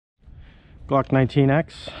Glock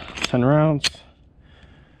 19X, 10 rounds,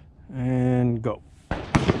 and go.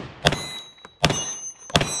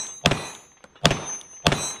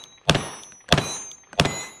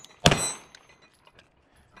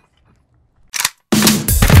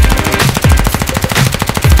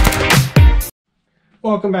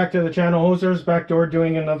 Welcome back to the channel, Hosers. Backdoor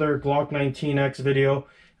doing another Glock 19X video.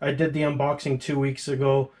 I did the unboxing 2 weeks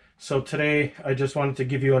ago, so today I just wanted to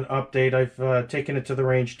give you an update. I've taken it to the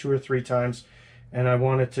range 2 or 3 times, and I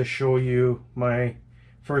wanted to show you my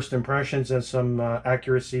first impressions and some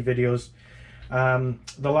accuracy videos.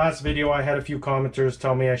 The last video I had a few commenters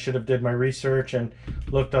tell me I should have did my research and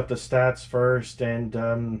looked up the stats first, and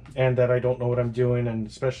that I don't know what I'm doing, and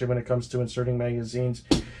especially when it comes to inserting magazines.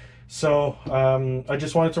 So I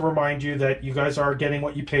just wanted to remind you that you guys are getting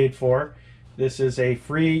what you paid for. This is a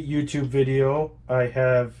free YouTube video. I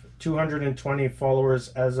have 220 followers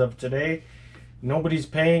as of today. Nobody's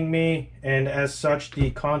paying me, and as such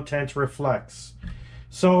the content reflects.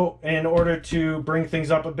 So in order to bring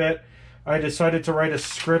things up a bit, I decided to write a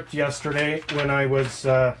script yesterday when I was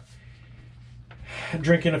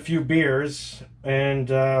drinking a few beers, and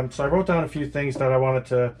so I wrote down a few things that I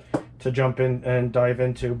wanted to jump in and dive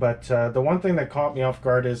into. But the one thing that caught me off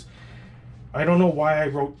guard is I don't know why I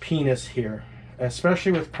wrote penis here,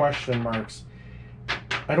 especially with question marks.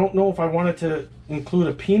 I don't know if I wanted to include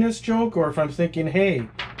a penis joke or if I'm thinking, hey,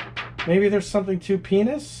 maybe there's something to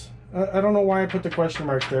penis. I don't know why I put the question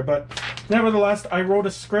marks there, but nevertheless, I wrote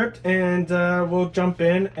a script, and we'll jump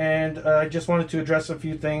in. And I just wanted to address a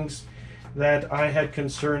few things that I had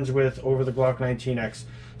concerns with over the Glock 19X.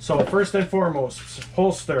 So first and foremost,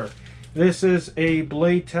 holster. This is a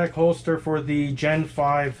Blade Tech holster for the Gen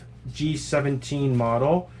 5 G17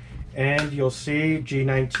 model, and you'll see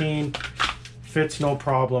G19 fits no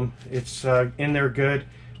problem. It's in there good.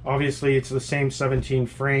 Obviously it's the same 17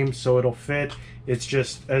 frame, so it'll fit. It's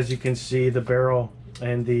just, as you can see, the barrel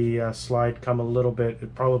and the slide come a little bit.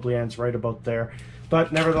 It probably ends right about there,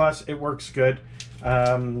 but nevertheless it works good.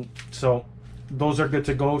 So those are good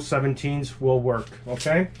to go. 17s will work.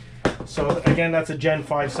 Okay, so again, that's a Gen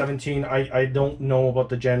 5 17. I don't know about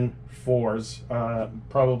the Gen 4s.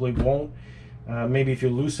 Probably won't. Maybe if you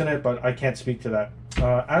loosen it, but I can't speak to that.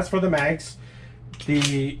 As for the mags,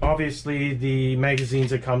 obviously the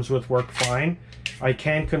magazines it comes with work fine. I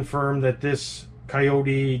can confirm that this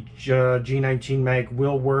Coyote G19 mag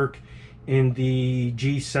will work in the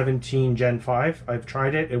G17 Gen 5. I've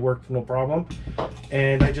tried it. It worked no problem.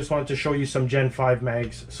 And I just wanted to show you some Gen 5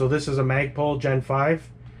 mags. So this is a Magpul Gen 5.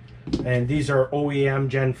 And these are OEM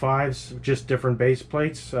Gen 5s, just different base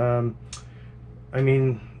plates. I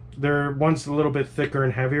mean, one's a little bit thicker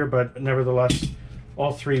and heavier, but nevertheless,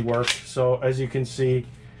 all three work. So as you can see,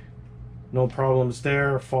 no problems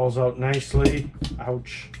there. Falls out nicely.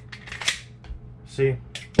 Ouch. See?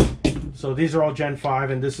 So these are all Gen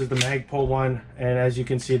 5, and this is the Magpul one, and as you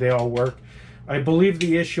can see, they all work. I believe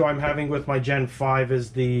the issue I'm having with my Gen 5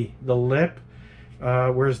 is the lip.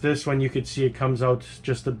 Whereas this one, you could see it comes out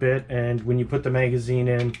just a bit, and when you put the magazine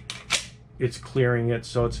in, it's clearing it,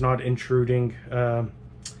 so it's not intruding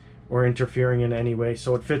or interfering in any way,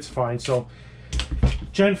 so it fits fine. So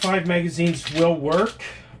Gen 5 magazines will work.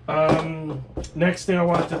 Next thing I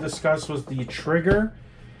wanted to discuss was the trigger.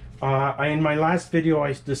 In my last video,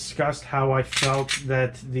 I discussed how I felt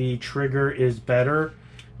that the trigger is better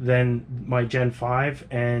than my Gen 5,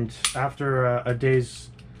 and after a day's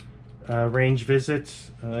range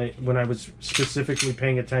visits, when I was specifically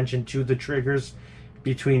paying attention to the triggers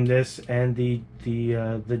between this and the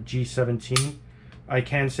G17, I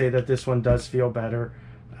can say that this one does feel better.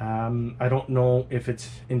 I don't know if it's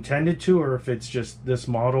intended to or if it's just this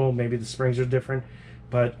model. Maybe the springs are different,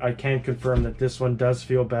 but I can confirm that this one does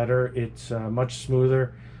feel better. It's much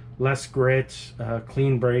smoother, less grit,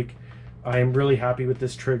 clean break. I am really happy with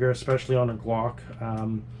this trigger, especially on a Glock.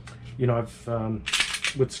 You know,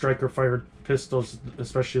 with striker fired pistols,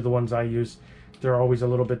 especially the ones I use, they're always a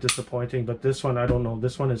little bit disappointing, but this one, I don't know,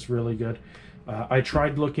 this one is really good. I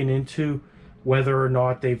tried looking into whether or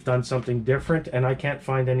not they've done something different, and I can't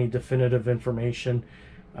find any definitive information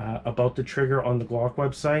about the trigger on the Glock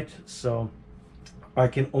website, so I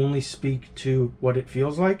can only speak to what it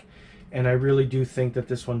feels like, and I really do think that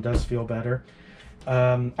this one does feel better.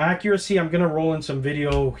 Accuracy, I'm gonna roll in some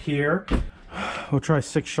video here. We'll try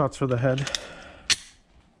 6 shots for the head.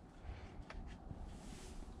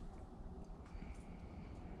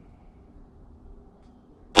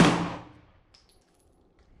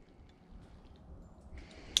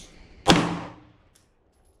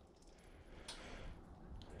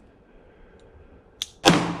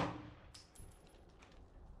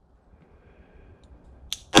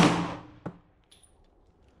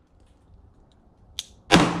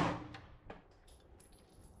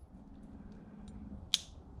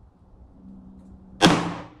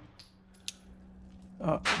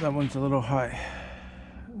 That one's a little high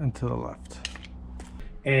and to the left.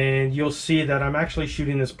 And you'll see that I'm actually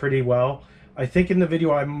shooting this pretty well. I think in the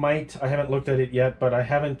video I haven't looked at it yet, but I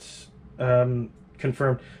haven't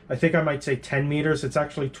confirmed. I think I might say 10 meters. It's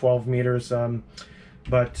actually 12 meters.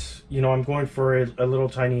 But, you know, I'm going for a little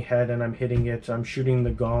tiny head and I'm hitting it. I'm shooting the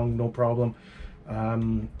gong, no problem.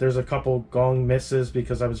 There's a couple gong misses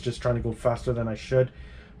because I was just trying to go faster than I should.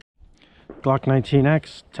 Glock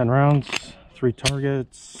 19X, 10 rounds, 3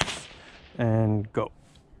 targets, and go.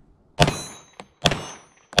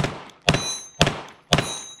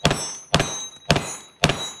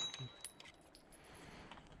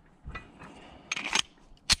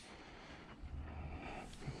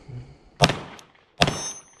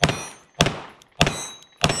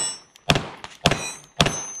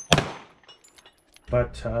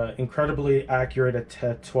 But incredibly accurate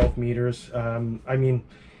at 12 meters. I mean,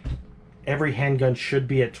 every handgun should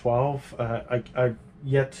be at 12. I've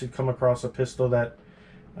yet to come across a pistol that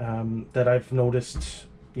that I've noticed,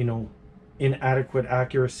 you know, inadequate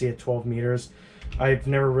accuracy at 12 meters. I've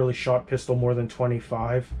never really shot pistol more than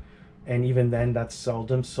 25, and even then that's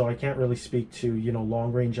seldom, so I can't really speak to, you know,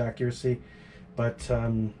 long range accuracy. But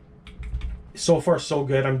so far so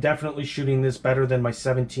good. I'm definitely shooting this better than my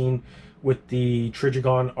 17 with the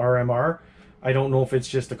Trigon RMR. I don't know if it's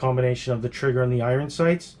just a combination of the trigger and the iron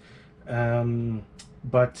sights,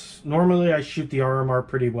 but normally I shoot the RMR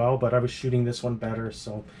pretty well, but I was shooting this one better,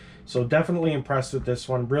 so definitely impressed with this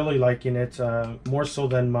one. Really liking it, more so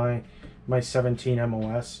than my 17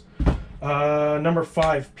 MOS. Number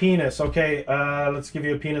 5, penis. Okay, let's give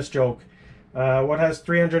you a penis joke. What has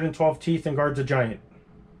 312 teeth and guards a giant?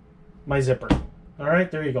 My zipper. All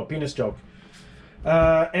right, there you go, penis joke.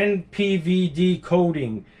 NPVD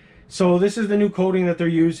coating. So this is the new coating that they're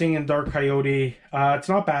using in Dark Coyote. It's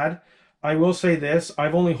not bad. I will say this,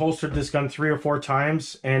 I've only holstered this gun 3 or 4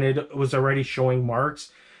 times and it was already showing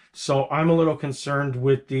marks. So I'm a little concerned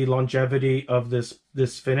with the longevity of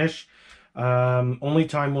this finish. Only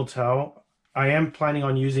time will tell. I am planning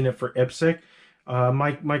on using it for IPSC.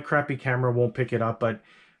 My crappy camera won't pick it up, but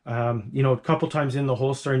you know, a couple times in the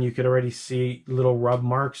holster and you could already see little rub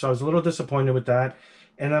marks. So I was a little disappointed with that.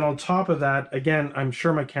 And then on top of that, again, I'm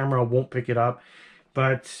sure my camera won't pick it up,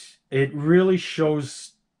 but it really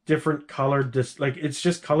shows different color, like it's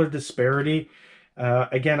just color disparity.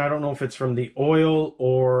 Again, I don't know if it's from the oil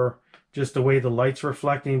or just the way the light's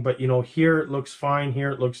reflecting, but you know, here it looks fine,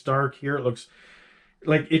 here it looks dark, here it looks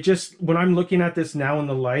like it just, when I'm looking at this now in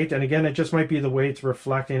the light, and again, it just might be the way it's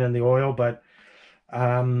reflecting in the oil, but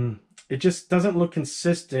it just doesn't look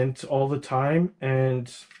consistent all the time,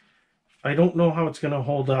 and I don't know how it's going to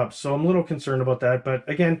hold up, so I'm a little concerned about that. But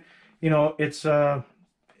again, you know, it's a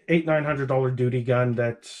 $800-900 duty gun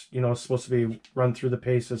that, you know, is supposed to be run through the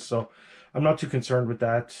paces, so I'm not too concerned with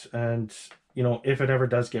that. And you know, if it ever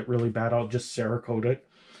does get really bad, I'll just Cerakote it.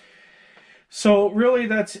 So really,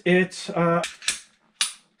 that's it.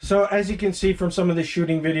 So as you can see from some of the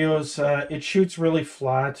shooting videos, it shoots really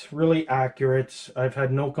flat, really accurate. I've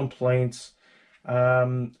had no complaints.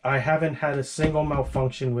 I haven't had a single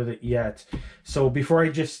malfunction with it yet. So before I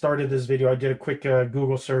just started this video, I did a quick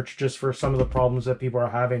Google search just for some of the problems that people are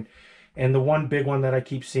having. And the one big one that I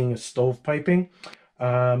keep seeing is stovepiping.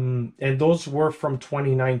 And those were from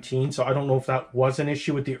 2019. So I don't know if that was an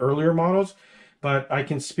issue with the earlier models, but I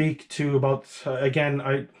can speak to about, again,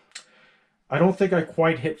 I don't think I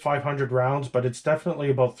quite hit 500 rounds, but it's definitely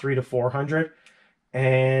about 300 to 400.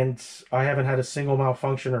 And I haven't had a single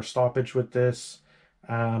malfunction or stoppage with this.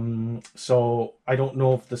 So I don't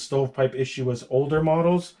know if the stovepipe issue was older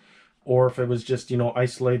models or if it was just, you know,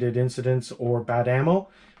 isolated incidents or bad ammo.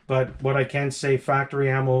 But what I can say, factory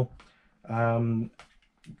ammo,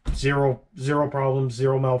 zero problems,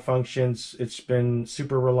 zero malfunctions. It's been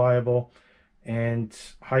super reliable and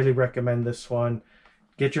highly recommend this one.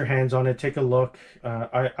 Get your hands on it, take a look.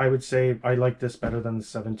 I would say I like this better than the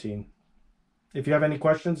 17. If you have any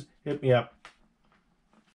questions, hit me up.